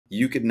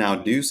you could now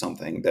do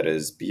something that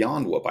is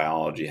beyond what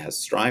biology has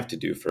strived to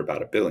do for about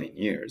 1 billion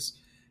years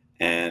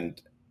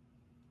and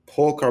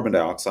pull carbon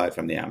dioxide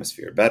from the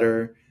atmosphere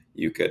better.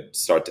 You could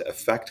start to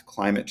affect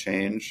climate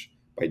change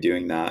by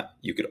doing that.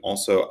 You could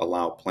also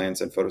allow plants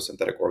and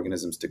photosynthetic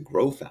organisms to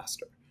grow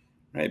faster,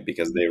 right?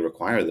 Because they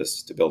require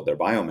this to build their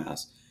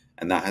biomass.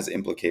 And that has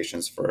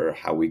implications for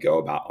how we go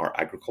about our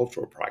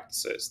agricultural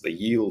practices, the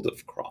yield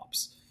of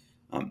crops.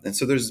 And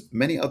so there's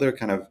many other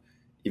kind of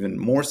even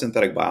more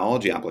synthetic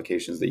biology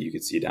applications that you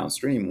could see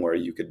downstream where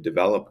you could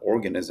develop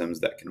organisms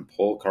that can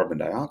pull carbon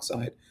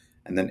dioxide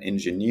and then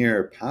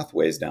engineer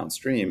pathways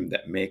downstream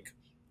that make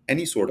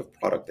any sort of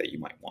product that you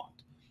might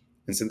want.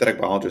 And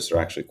synthetic biologists are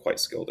actually quite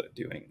skilled at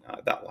doing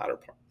that latter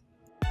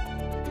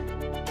part.